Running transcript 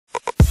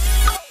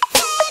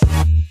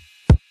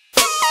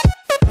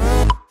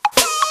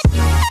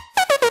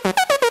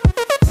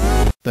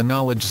the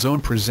Knowledge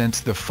Zone presents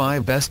the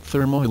 5 best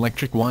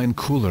thermoelectric wine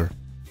cooler.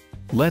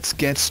 Let's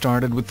get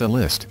started with the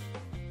list.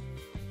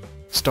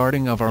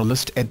 Starting of our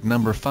list at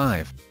number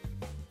 5.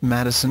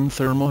 Madison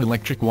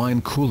Thermoelectric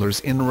Wine Coolers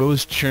in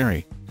Rose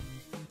Cherry.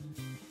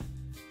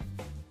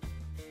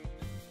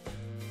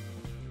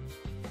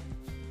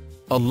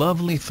 A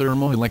lovely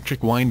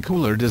thermoelectric wine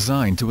cooler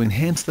designed to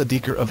enhance the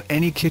decor of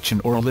any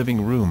kitchen or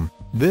living room,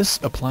 this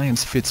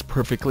appliance fits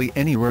perfectly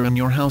anywhere in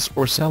your house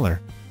or cellar.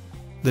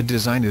 The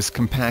design is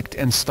compact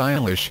and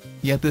stylish,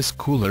 yet this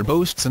cooler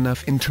boasts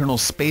enough internal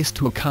space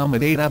to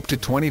accommodate up to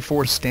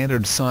 24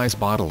 standard size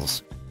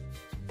bottles.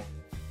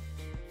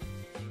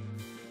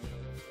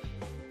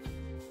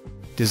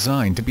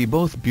 Designed to be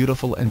both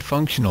beautiful and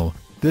functional,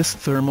 this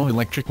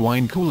thermoelectric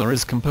wine cooler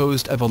is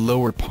composed of a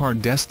lower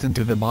part destined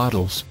to the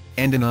bottles,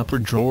 and an upper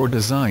drawer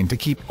designed to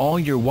keep all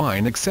your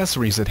wine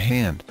accessories at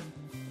hand.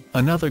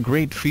 Another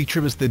great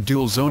feature is the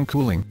dual-zone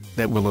cooling,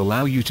 that will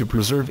allow you to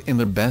preserve in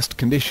the best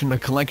condition a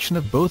collection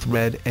of both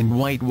red and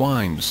white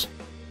wines.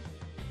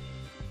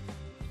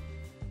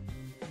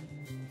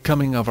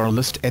 Coming of our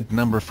list at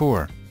number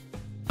 4.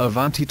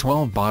 Avanti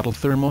 12-bottle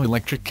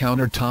thermoelectric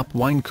countertop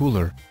wine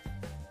cooler.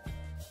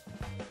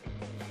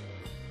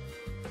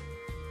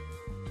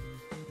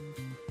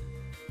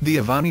 The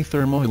Avanti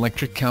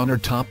Thermoelectric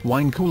Countertop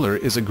Wine Cooler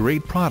is a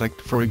great product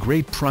for a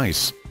great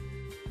price.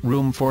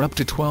 Room for up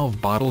to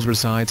 12 bottles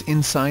resides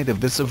inside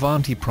of this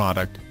Avanti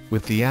product,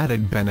 with the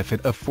added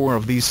benefit of 4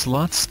 of these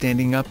slots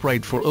standing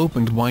upright for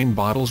opened wine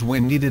bottles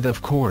when needed,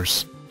 of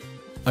course.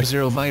 A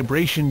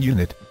zero-vibration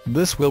unit,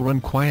 this will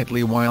run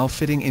quietly while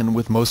fitting in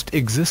with most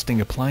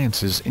existing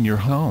appliances in your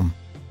home.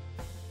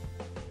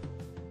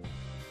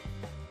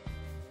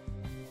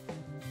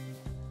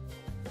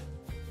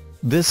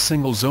 This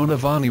single-zone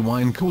Avanti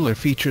wine cooler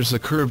features a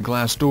curved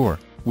glass door,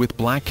 with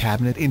black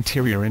cabinet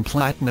interior and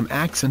platinum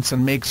accents,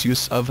 and makes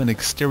use of an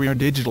exterior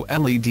digital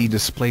LED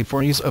display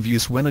for ease of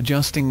use when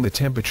adjusting the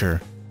temperature.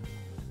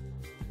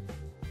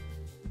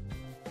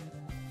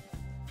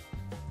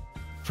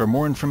 For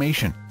more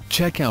information,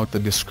 check out the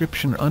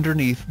description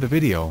underneath the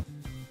video.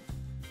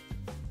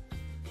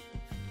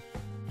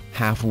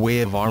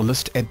 Halfway of our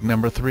list at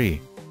number 3.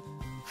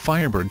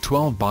 Firebird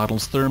 12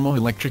 bottles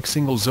thermoelectric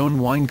single-zone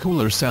wine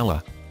cooler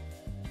Cella.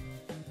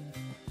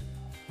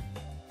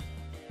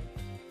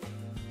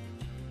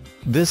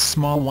 This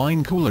small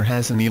wine cooler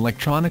has an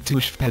electronic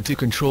touchpad to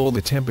control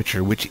the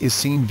temperature, which is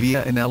seen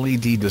via an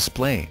LED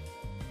display.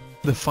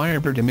 The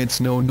Firebird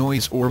emits no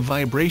noise or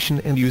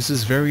vibration and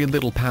uses very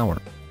little power.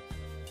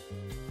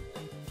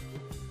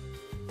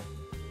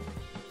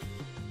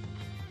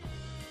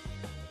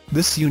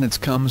 This unit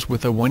comes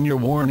with a 1-year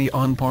warranty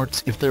on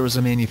parts if there is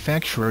a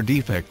manufacturer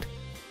defect.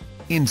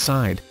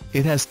 Inside,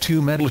 it has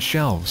 2 metal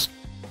shelves.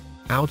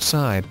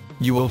 Outside,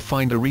 you will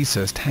find a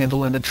recessed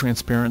handle and a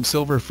transparent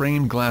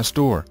silver-framed glass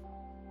door.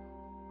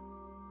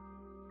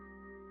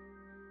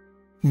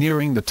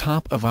 Nearing the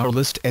top of our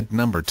list at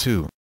number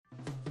 2.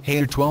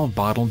 Haier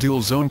 12-bottle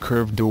dual-zone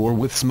curved door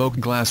with smoked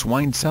glass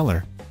wine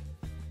cellar.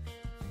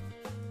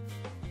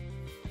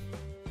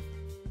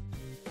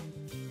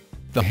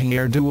 The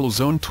Haier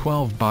dual-zone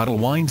 12-bottle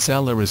wine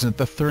cellar isn't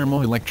the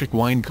thermoelectric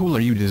wine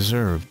cooler you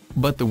deserve,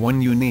 but the one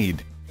you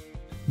need.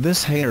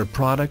 This Haier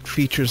product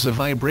features a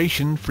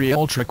vibration-free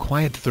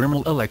ultra-quiet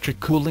thermoelectric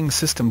cooling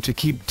system to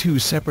keep 2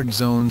 separate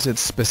zones at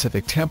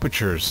specific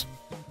temperatures.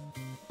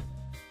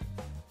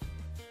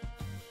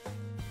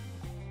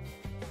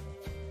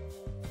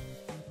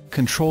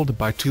 Controlled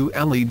by 2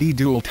 LED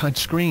dual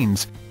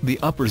touchscreens, the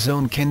upper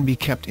zone can be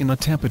kept in a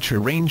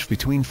temperature range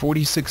between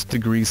 46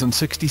 degrees and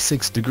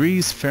 66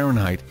 degrees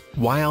Fahrenheit,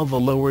 while the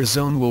lower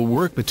zone will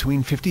work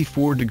between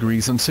 54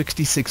 degrees and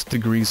 66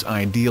 degrees,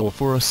 ideal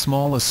for a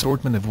small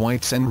assortment of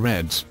whites and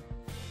reds.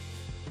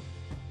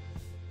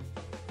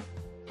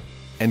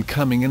 And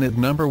coming in at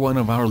number 1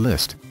 of our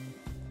list.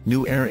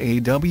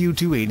 NewAir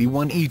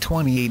AW281E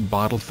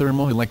 28-bottle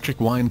thermoelectric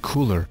wine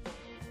cooler.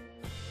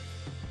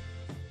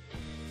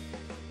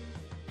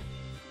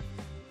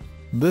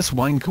 This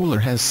wine cooler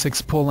has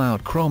 6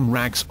 pull-out chrome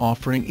racks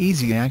offering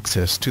easy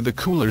access to the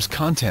cooler's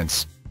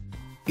contents.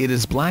 It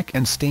is black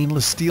and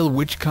stainless steel,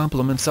 which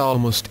complements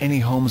almost any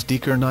home's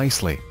decor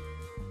nicely.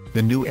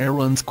 The NewAir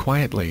runs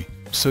quietly,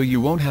 so you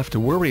won't have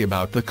to worry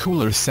about the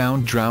cooler's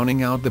sound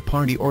drowning out the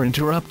party or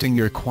interrupting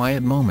your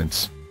quiet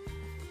moments.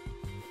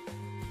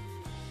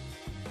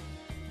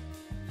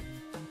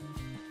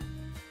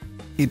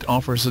 It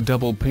offers a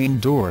double-pane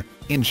door,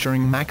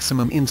 ensuring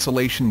maximum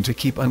insulation to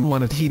keep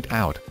unwanted heat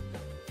out.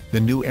 The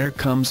NewAir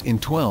comes in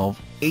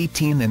 12,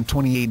 18 and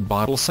 28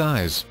 bottle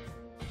size.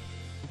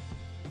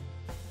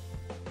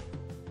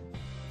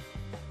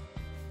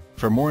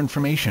 For more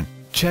information,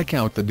 check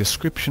out the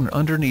description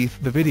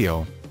underneath the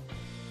video.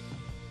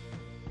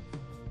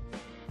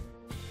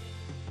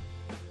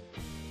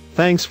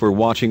 Thanks for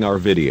watching our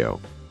video.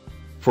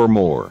 For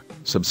more,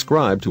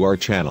 subscribe to our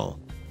channel.